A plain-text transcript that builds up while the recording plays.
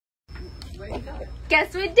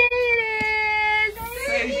Guess what day it is?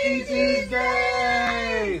 Tasty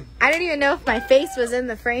Tuesday! I don't even know if my face was in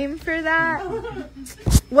the frame for that.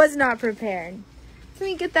 Was not prepared. Can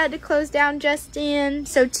we get that to close down, Justin?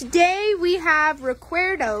 So today we have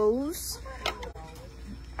Recuerdos.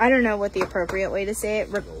 I don't know what the appropriate way to say it.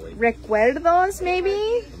 Recuerdos,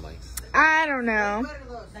 maybe? I don't know.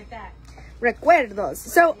 Like that. Recuerdos.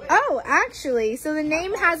 So, actually, so the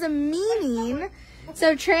name has a meaning.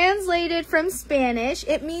 So translated from Spanish,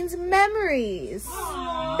 it means memories.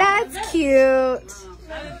 Aww, that's cute.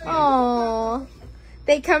 Oh,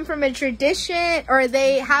 they come from a tradition, or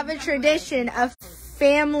they have a tradition of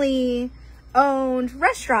family-owned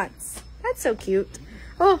restaurants. That's so cute.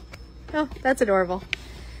 Oh, that's adorable.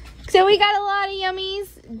 So we got a lot of yummies.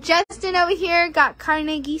 Justin over here got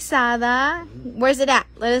carne guisada. Where's it at?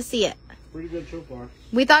 Let us see it. Pretty good so far.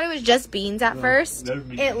 We thought it was just beans at first.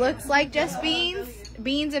 It looks like just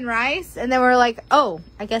beans and rice. And then we're like, oh,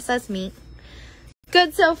 I guess that's meat.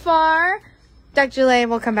 Good so far. Dr. Julian,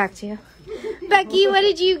 we'll come back to you. Becky, what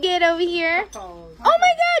did you get over here? Oh my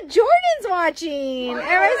God, Jordan's watching.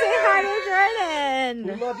 Everybody say hi to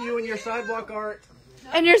Jordan. We love you and your sidewalk art.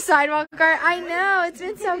 And your sidewalk art. I know, it's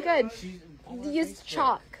been so good. Use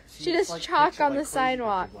chalk. She does chalk on the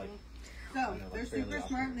sidewalk. So, they're super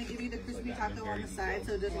smart and they give you the crispy taco on the side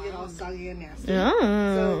so it doesn't get all soggy and nasty.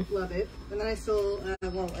 Oh. So, love it. And then I still,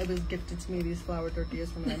 it was gifted to me, these flour tortillas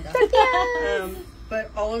from Linda.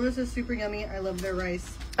 But all of this is super yummy. I love their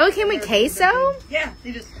rice. Oh, it came with queso? Yeah,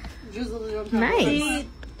 they just drizzle it on top. Nice.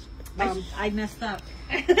 I messed up.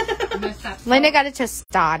 Linda got a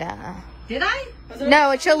tostada. Did I?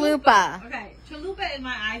 No, a chalupa. Okay, chalupa in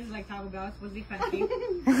my eyes is like Taco Bell. It's supposed to be crunchy.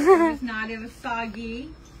 It was not. It was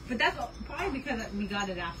soggy. But that's probably because we got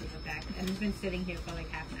it after the fact, and it's been sitting here for like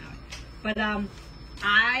half an hour. But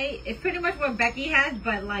it's pretty much what Becky has,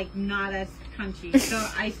 but like not as crunchy. So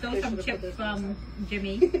I stole some chips from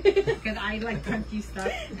Jimmy because I like crunchy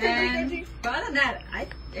stuff. And but other than that,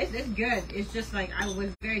 it's good. It's just like I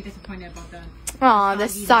was very disappointed about the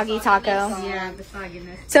soggy taco. Yeah, the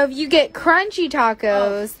sogginess. So if you get crunchy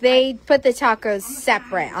tacos, they put the tacos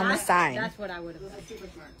separate on the side. That's what I would have done.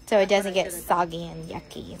 So it doesn't get soggy and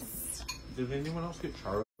yucky. Did anyone else get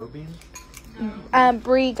charo beans?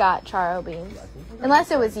 Bree got charo beans.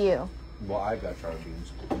 Unless it was you. Well, I got charo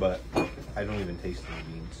beans, but I don't even taste any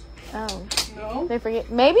beans. Oh. No? They forget.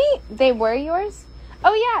 Maybe they were yours?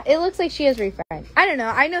 Oh, yeah. It looks like she has refried. I don't know.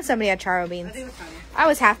 I know somebody had charo beans. I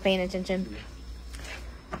was half paying attention.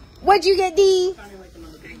 What'd you get, Dee?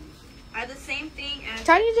 I had the same thing as...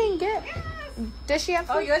 Tanya didn't get. Does she have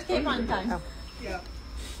food? Oh, yours came on time. Oh. Yeah.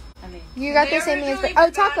 You got the same as...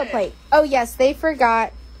 Oh, taco plate. Oh, yes. They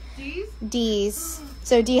forgot Dee's.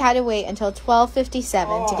 So Dee had to wait until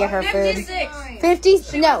 12:57 to get her food.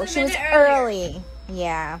 50. No, she was early.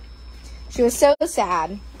 Yeah. She was so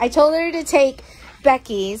sad. I told her to take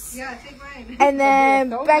Becky's. Yeah, take mine. And then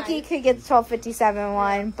Becky could get the 12:57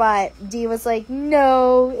 one, but Dee was like,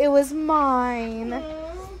 no, it was mine.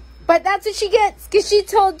 But that's what she gets, because she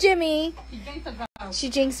told Jimmy. She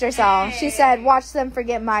jinxed herself. She said, watch them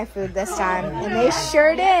forget my food this time. And they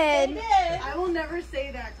sure did. I will never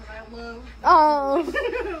say that because I love...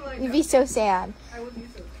 Oh, you'd be so sad. I would be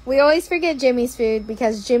so sad. We always forget Jimmy's food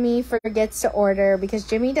because Jimmy forgets to order because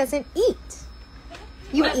Jimmy doesn't eat.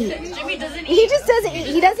 You eat. Jimmy doesn't eat. He just doesn't eat.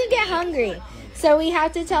 He doesn't get hungry. So we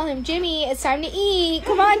have to tell him, Jimmy, it's time to eat.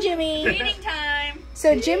 Come on, Jimmy. Eating time.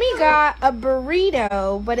 So Jimmy got a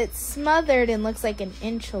burrito, but it's smothered and looks like an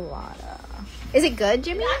enchilada. Is it good,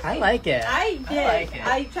 Jimmy? I like it. I did. I like it.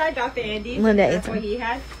 I tried Dr. Andy's. Linda ate That's what some. he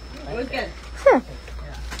had. It was good. Huh.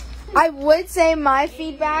 I would say my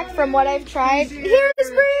feedback from what I've tried, here's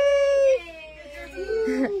Bree,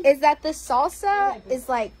 is that the salsa is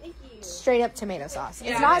like straight up tomato sauce.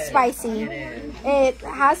 It's not spicy. It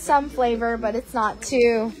has some flavor, but it's not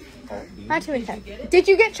too intense. Did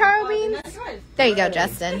you get charo beans? There you go,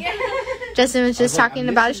 Justin. Justin was just talking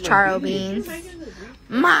about his charo beans.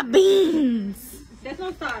 My beans. There's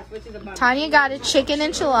no sauce, which is about... Tanya got a chicken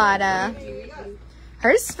enchilada.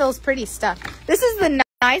 Hers feels pretty stuffed. This is the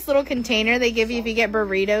nice little container they give you if you get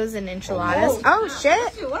burritos and enchiladas. Oh,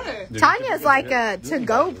 shit. Tanya's like a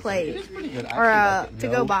to-go plate. Or a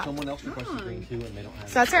to-go box.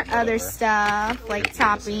 So that's her other stuff, like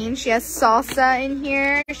toppings. She has salsa in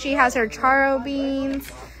here. She has her charo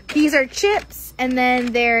beans. These are chips. And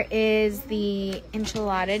then there is the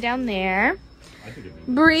enchilada down there.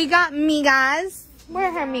 Bree got migas. Where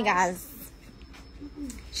are her migas?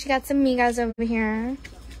 She got some migas over here.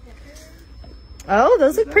 Oh,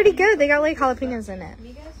 those look pretty good. They got like jalapenos in it.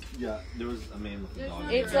 Yeah, there was a man with a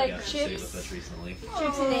dog. It's like chips. Stayed with us recently.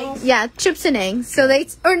 Chips and eggs. Yeah, chips and eggs. So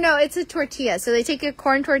it's a tortilla. So they take a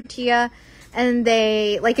corn tortilla and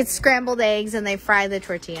it's scrambled eggs and they fry the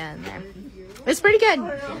tortilla in there. It's pretty good.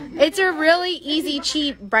 It's a really easy,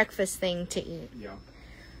 cheap breakfast thing to eat.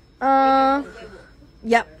 Yeah.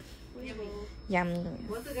 Yep. Yum.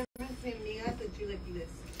 What's the difference between migas and chilaquiles?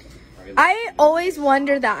 I always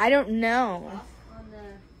wonder that. I don't know. On the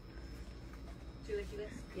chilaquiles?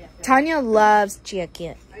 Yeah. Tanya loves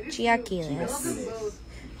chilaquiles. I love them both.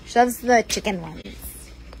 She loves the chicken ones.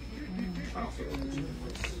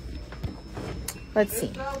 Let's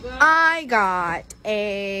see. I got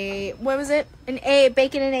an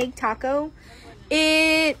bacon and egg taco.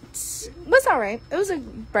 It was alright. It was a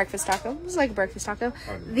breakfast taco. It was like a breakfast taco.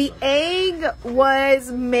 The egg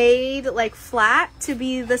was made like flat to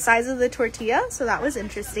be the size of the tortilla, so that was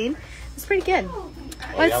interesting. It was pretty good.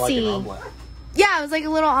 Let's see. Yeah, it was like a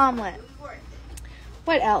little omelet.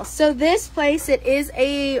 What else? So this place, it is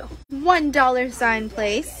a $1 sign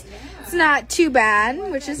place. It's not too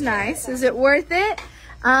bad, which is nice. Is it worth it?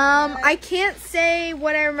 I can't say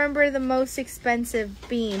what I remember the most expensive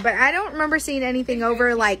being, but I don't remember seeing anything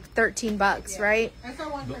over like $13, right? I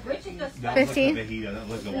saw one for 15. 15?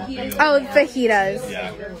 Fajita. Oh, fajitas.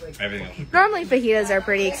 Yeah, everything else. Normally fajitas are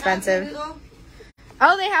pretty expensive.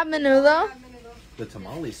 Oh, they have menudo? The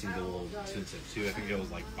tamales seemed a little expensive too. I think it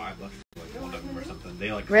was like $5 for like one of them or something.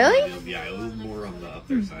 They like Really? Yeah, it was more on the up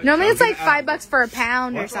there side. Normally it's like $5 $5 for a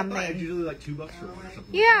pound or It's something. usually like $2 for one or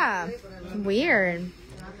something. Yeah. Weird.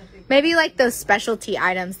 Maybe like those specialty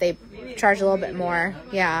items, they charge a little bit more.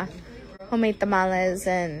 Yeah. Homemade tamales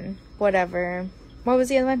and whatever. What was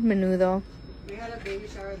the other one? Menudo. We had a baby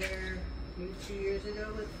shower there maybe 2 years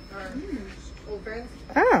ago with our old friends.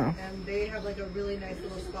 Oh. And they have like a really nice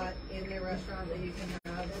little spot in their restaurant that you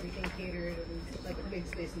can have everything catered and like a big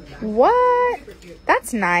space in the back. What? Super cute.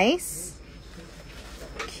 That's nice.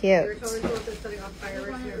 They were Cute. totally cool with setting off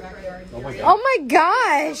fireworks in their backyard. Oh my god. Oh my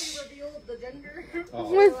gosh. Revealed the gender.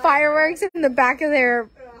 With fireworks in the back of their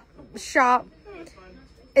shop.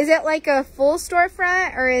 Is it like a full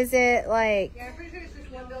storefront or is it like... Yeah, I'm pretty sure it's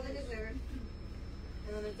just one building is theirs.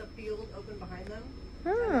 And then there's a field open behind them.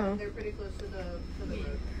 Oh, And they're pretty close to the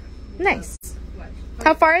road. nice. What?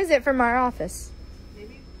 How far is it from our office?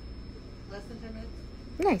 Maybe less than 10 minutes?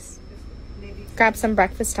 Nice. Maybe. Grab some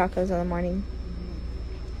breakfast tacos in the morning.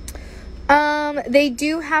 They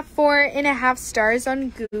do have 4.5 stars on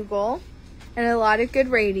Google and a lot of good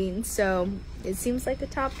ratings, so it seems like a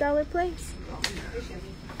top dollar place.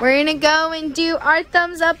 We're gonna go and do our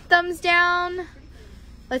thumbs up, thumbs down.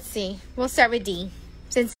 Let's see. We'll start with D,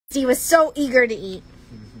 since D was so eager to eat.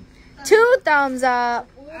 2 thumbs up.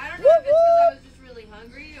 I don't know if it's because I was just really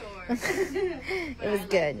hungry or... It was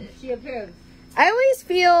good. She approves. I always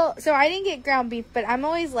feel, so I didn't get ground beef, but I'm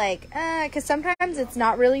always like, because sometimes it's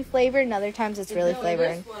not really flavored and other times it's really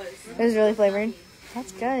flavored. It was really flavored.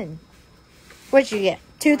 That's good. What'd you get?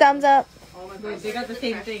 2 thumbs up? They got the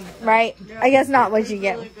same thing. Right? I guess not what'd you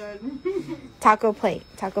get. Really good. Taco plate.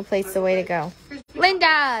 Taco plate's the way to go.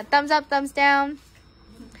 Linda, thumbs up, thumbs down.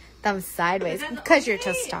 Thumbs sideways, because you're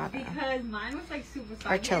tostada. Because mine was like super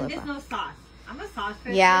Or saucy. And there's chalupa. no sauce. I'm a sauce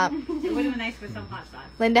person. Yeah. It would have been nice with some hot sauce.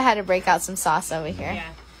 Linda had to break out some sauce over here.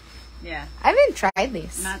 Yeah. Yeah. I haven't tried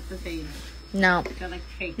these. Not the same. No, They're like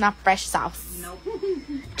fake. not fresh sauce. Nope.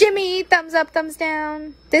 Jimmy, thumbs up, thumbs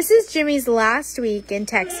down. This is Jimmy's last week in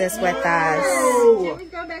Texas with us. Jimmy's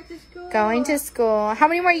going back to school. Going to school. How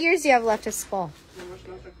many more years do you have left of school?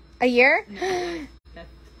 A year? That's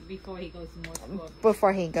before he goes to more school.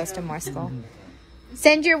 Before he goes to more school.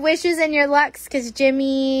 Send your wishes and your lucks, because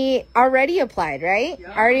Jimmy already applied, right?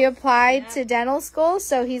 Yeah. Already applied to dental school,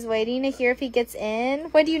 so he's waiting to hear if he gets in.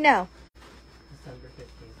 When do you know?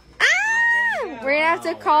 Ah! We're going to have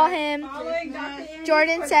to call him.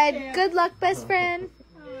 Jordan said, good luck, best friend.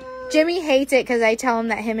 Jimmy hates it because I tell him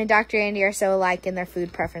that him and Dr. Andy are so alike in their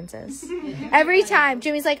food preferences. Every time,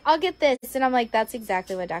 Jimmy's like, I'll get this. And I'm like, that's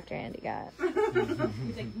exactly what Dr. Andy got.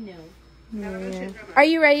 He's like, no. Yeah. Are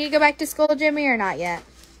you ready to go back to school, Jimmy, or not yet?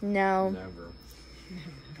 No. Never.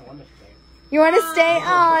 You want to stay?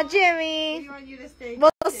 Oh, Jimmy. We want you to stay.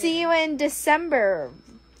 We'll see you in December.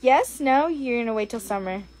 Yes? No? You're going to wait till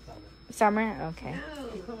summer? Summer? Okay.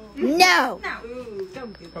 No! Ooh,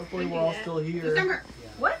 don't do that. Hopefully we're all still here. December.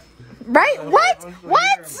 What? Right? What?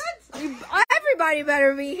 What? Everybody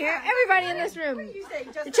better be here. Everybody in this room. You say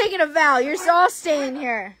just You're taking a vow. You're all staying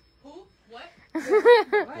here. Who? What?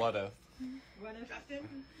 What a...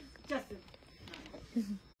 Justin.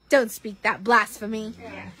 Don't speak that blasphemy.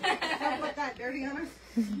 Don't put that dirty on us.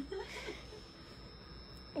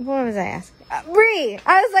 What was I asking? Bree!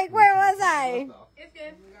 I was like, where was I? It's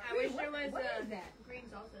good. I wish there was green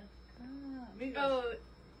salsa. Oh,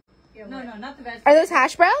 No, not the vegetables. Are those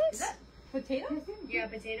hash browns? Potatoes? yeah,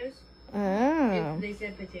 potatoes. Oh. They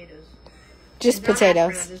said potatoes. Just It's not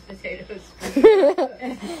potatoes. hash browns, it's potatoes.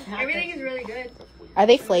 Everything is really good. Are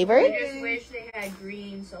they I flavored? just wish they had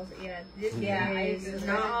green salsa. Yeah, this is I-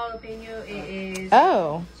 not jalapeno. It is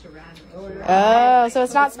Oh. serrano. Oh, so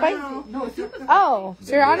it's not spicy? No, it's super Oh,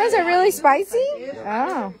 serranos are really spicy?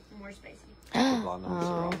 Oh. More spicy.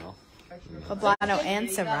 Oh. Poblano and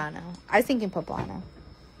serrano. I was thinking poblano.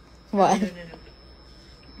 No, What? no, no.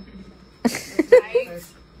 I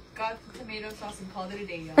got tomato sauce and called it a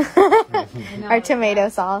day, y'all. Our tomato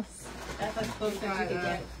sauce. That's as close as you can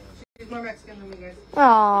get. She's more Mexican than me, guys.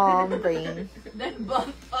 Aw, Breen. Then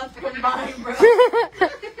both us combined, bro.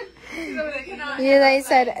 Yeah, they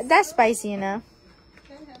said that's spicy enough.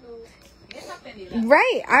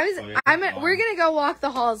 Right. We're gonna go walk the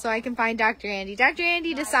halls so I can find Dr. Andy. Dr.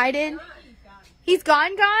 Andy decided he's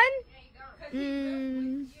gone.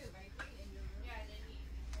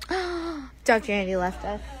 Dr. Andy left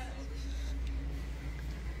us.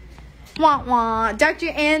 Wah wah. Dr.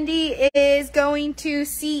 Andy is going to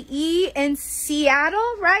CE in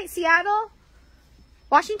Seattle, right? Seattle?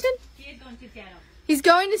 Washington? She is going to Seattle. He's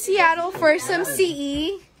going to Seattle for some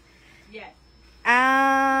CE. Yes.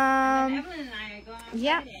 Um, Evelyn and I are going on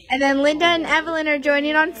yeah. Friday. And then Linda and Evelyn are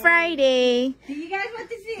joining on Friday. Do you guys want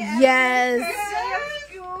to see Evelyn? Yes.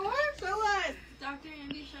 Dr.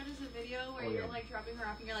 Andy showed us a video where you're like dropping her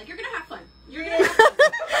off and you're like, you're gonna have fun. You're gonna have fun.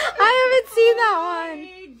 I haven't seen that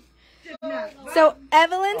one. So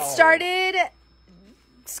Evelyn started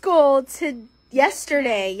school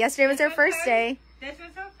yesterday. Yesterday was her first day. This was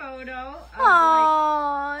her photo.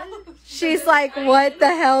 Aww. She's like, what the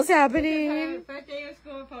hell's Her happening? first day of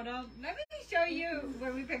school photo. Let me show you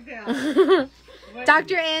where we picked it up.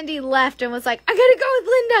 Dr. Andy left and was like, I gotta go with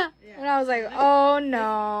Linda. Yeah. And I was like, oh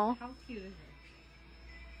no. How cute is it?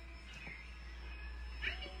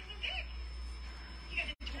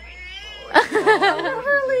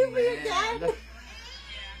 Leave me again.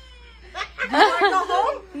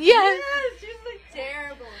 Yes. She's like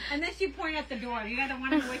Terrible. And then she pointed at the door. You guys don't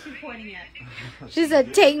want to know where she's pointing at. She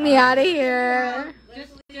said, take me out of here.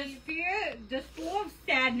 Just fear, just full of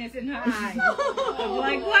sadness in her eyes.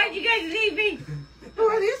 Like, why'd you guys leave me? Who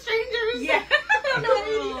are these strangers? Yeah.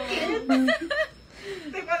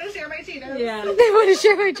 They want to share my Cheetos. Yeah. They want to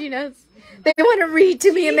share my Chinos. They want to read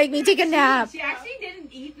to me and make me take a nap. She actually didn't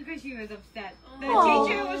eat because she was upset. The Aw.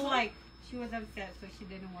 teacher was like, she was upset, so she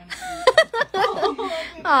didn't want to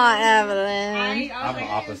eat. Aw, Evelyn. I was I'm the like,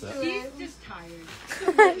 opposite. she's just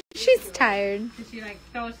tired. She's tired. So she like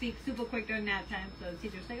fell asleep super quick during nap time. So the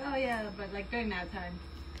teacher was like, oh yeah, but like during nap time,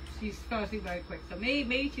 she fell asleep very quick. So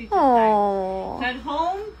maybe she's just tired. So Aww. at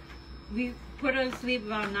home, we put her to sleep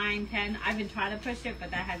around 9, 10. I've been trying to push it, but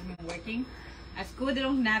that hasn't been working. At school, they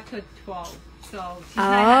don't nap till 12. So she's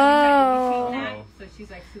not having her in-between nap. So she's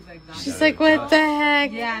like super exhausted. She's like, what the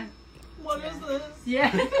heck? Yeah. What is this?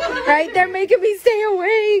 Yeah. Right? They're making me stay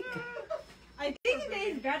awake. I think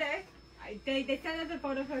today is better. They sent us a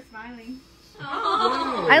photo of her smiling.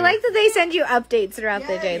 I like that they send you updates throughout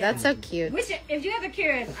the day. That's so cute. Which, if you guys are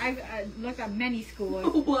curious, I've looked at many schools.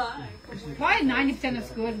 Why? Probably 90% of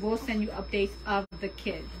schools will send you updates of the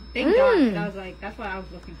kids. Thank God. 'Cause I was like, that's what I was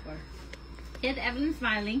looking for. Here's Evelyn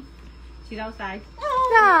smiling. She's outside.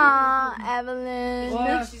 Aw, Evelyn.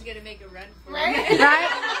 Well, She's gonna make a run for Right? it.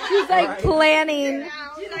 Right? She's like planning.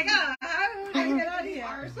 she's like, oh, how do I get out of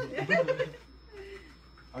here?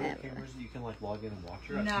 Are there cameras that you can like log in and watch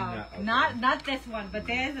her? I've seen No, that. Okay. not this one, but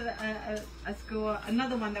there's a school,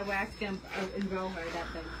 another one that we're actually going to enroll her that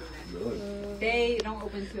Really? they don't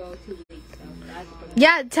open till 2 weeks. So that's good.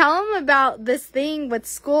 Yeah, tell them about this thing with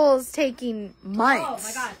schools taking Oh months.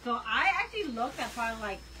 my God! So I actually looked at probably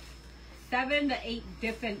like 7 to 8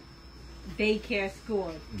 different daycare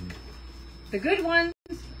schools. The good ones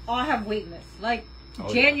all have wait lists. Like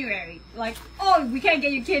January, like, oh, we can't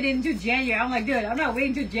get your kid into January. I'm like, dude, I'm not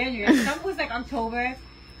waiting till January. Some was like October,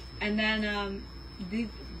 and then the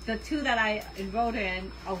 2 that I enrolled in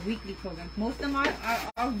are weekly programs. Most of them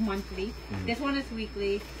are monthly. This one is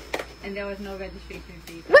weekly, and there was no registration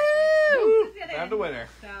fee. So Woo! Found the winner.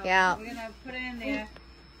 So Yeah. we're gonna put it in there,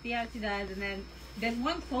 see how she does, and then there's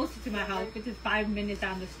one closer to my house, which is 5 minutes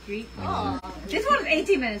down the street. This one's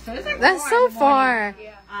 18 minutes, so it's like That's 4 so in the morning. far.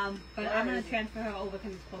 But I'm gonna transfer her over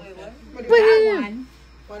because it's closer. Woo! That one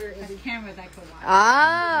Butter is has cameras I could watch.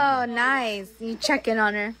 Oh, nice. You check in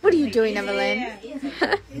on her. What are you doing, Evelyn?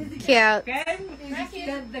 Yeah. Cute.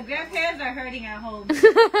 The grandparents are hurting at home. They're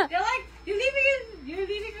like, you're leaving You're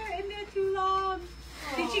leaving her in there too long.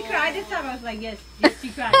 Did she cry this time? I was like, yes, she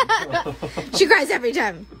cried. She cries every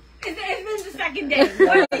time. It's been the second day.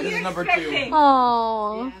 What are you expecting?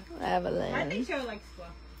 Oh, I Evelyn. think she'll like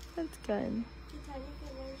squawk. That's good.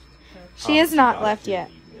 She has not left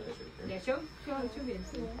yet. Yeah, she'll be in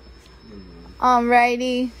soon.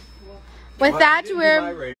 Alrighty. With that,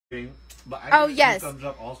 we're... Oh, yes. 2 thumbs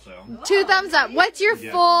up also. 2 thumbs up. What's your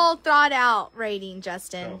Yeah. full thought out rating,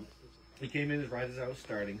 Justin? So, it came in right as I was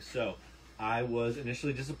starting. So, I was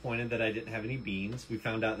initially disappointed that I didn't have any beans. We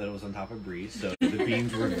found out that it was on top of brie, so the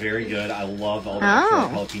beans were very good. I love all the extra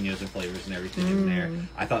jalapenos and flavors and everything in there.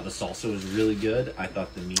 I thought the salsa was really good. I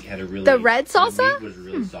thought the meat had a really... The red salsa? The meat was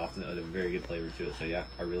really soft and it had a very good flavor to it. So, yeah,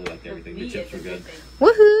 I really liked everything. The chips were good.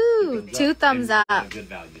 Woohoo! 2 thumbs And up. good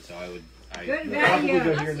value, so I would... Good probably value.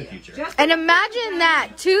 go here in the future. And imagine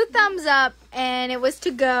that. 2 thumbs up, and it was to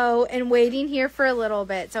go and waiting here for a little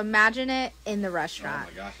bit. So imagine it in the restaurant.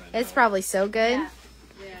 Oh my gosh, I know. It's probably so good.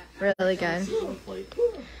 Yeah. Really good.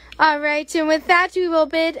 All right, and with that, we will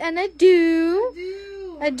bid an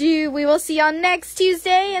adieu. Adieu. We will see y'all next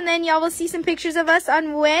Tuesday, and then y'all will see some pictures of us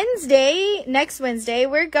on Wednesday. Next Wednesday,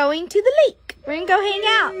 we're going to the lake. We're going to go hang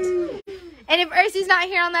out. And if Ursu's not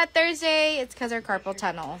here on that Thursday, it's because our carpal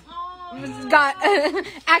tunnel got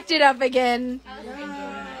acted up again.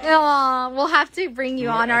 Aw, we'll have to bring you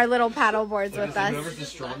on our little paddle boards with us. Whoever's the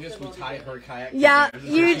strongest, we tie her kayak. Yeah,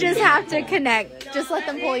 you just have to connect. Just let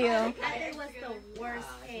them pull you. That was the worst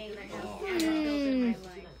pain I have ever felt in my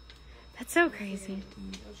life. That's so crazy.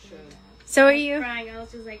 So are you? Crying, I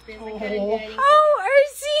was just like this. I couldn't do anything. Oh,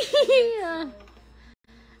 Ursi!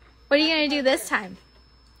 What are you going to do this time?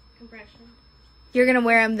 Compression. You're going to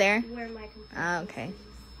wear them there? Wear my compression. Oh, okay.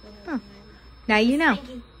 Huh. Now you know.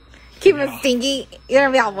 Keep them stinky. You're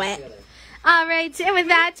going to be all wet. All right. And with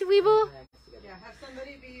that, we will Yeah, have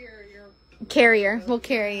somebody be your carrier. We'll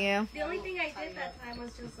carry you. The only thing I did that time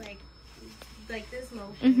was just like this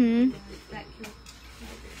motion. That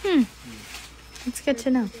can, It's good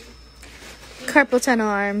to know. Carpal tunnel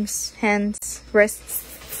arms, hands, wrists.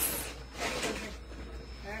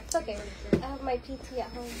 it's okay. I have my PT at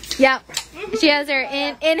home. Yep. She has her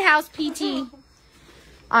in-house PT.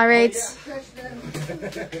 All right.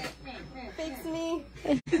 Fix me.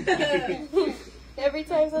 Every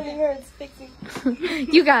time something hurts, fix me.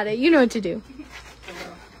 You got it. You know what to do.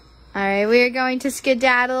 All right. We are going to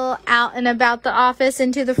skedaddle out and about the office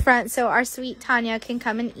and to the front so our sweet Tanya can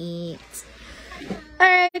come and eat. All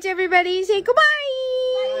right, everybody. Say goodbye.